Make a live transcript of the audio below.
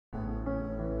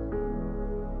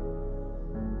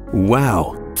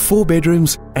Wow, 4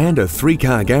 bedrooms and a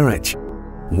 3-car garage.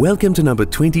 Welcome to number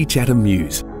 20 Chatham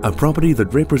Mews, a property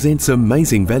that represents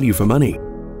amazing value for money.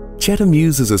 Chatham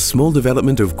Mews is a small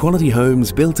development of quality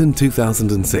homes built in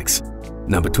 2006.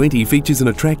 Number 20 features an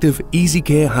attractive,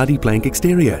 easy-care Hardiplank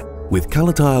exterior with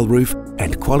colour tile roof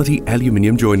and quality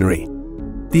aluminium joinery.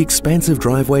 The expansive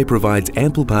driveway provides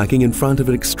ample parking in front of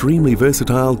an extremely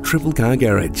versatile triple-car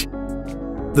garage.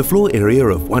 The floor area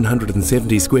of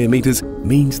 170 square metres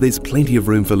means there's plenty of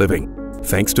room for living,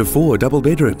 thanks to 4 double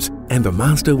bedrooms and the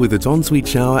master with its ensuite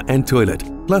shower and toilet,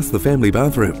 plus the family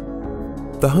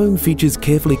bathroom. The home features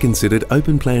carefully considered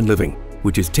open-plan living,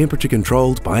 which is temperature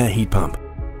controlled by a heat pump.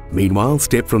 Meanwhile,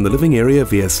 step from the living area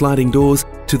via sliding doors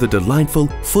to the delightful,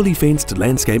 fully fenced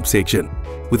landscape section,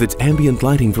 with its ambient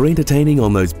lighting for entertaining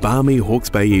on those balmy Hawke's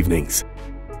Bay evenings.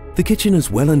 The kitchen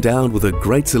is well endowed with a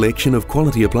great selection of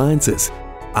quality appliances: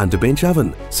 underbench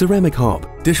oven, ceramic hob,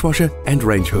 dishwasher and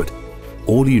rangehood.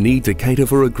 All you need to cater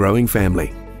for a growing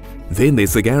family. Then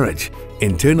there's the garage.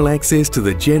 Internal access to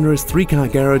the generous 3-car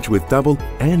garage with double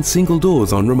and single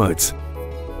doors on remotes.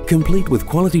 Complete with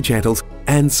quality chattels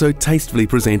and so tastefully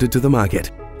presented to the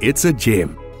market. It's a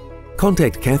gem.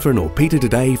 Contact Catherine or Peter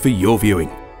today for your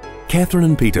viewing. Catherine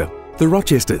and Peter, the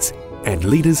Rochesters, and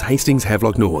Leaders Hastings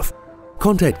Havelock North.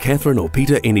 Contact Catherine or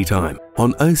Peter anytime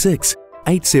on 06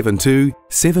 872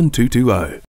 7220.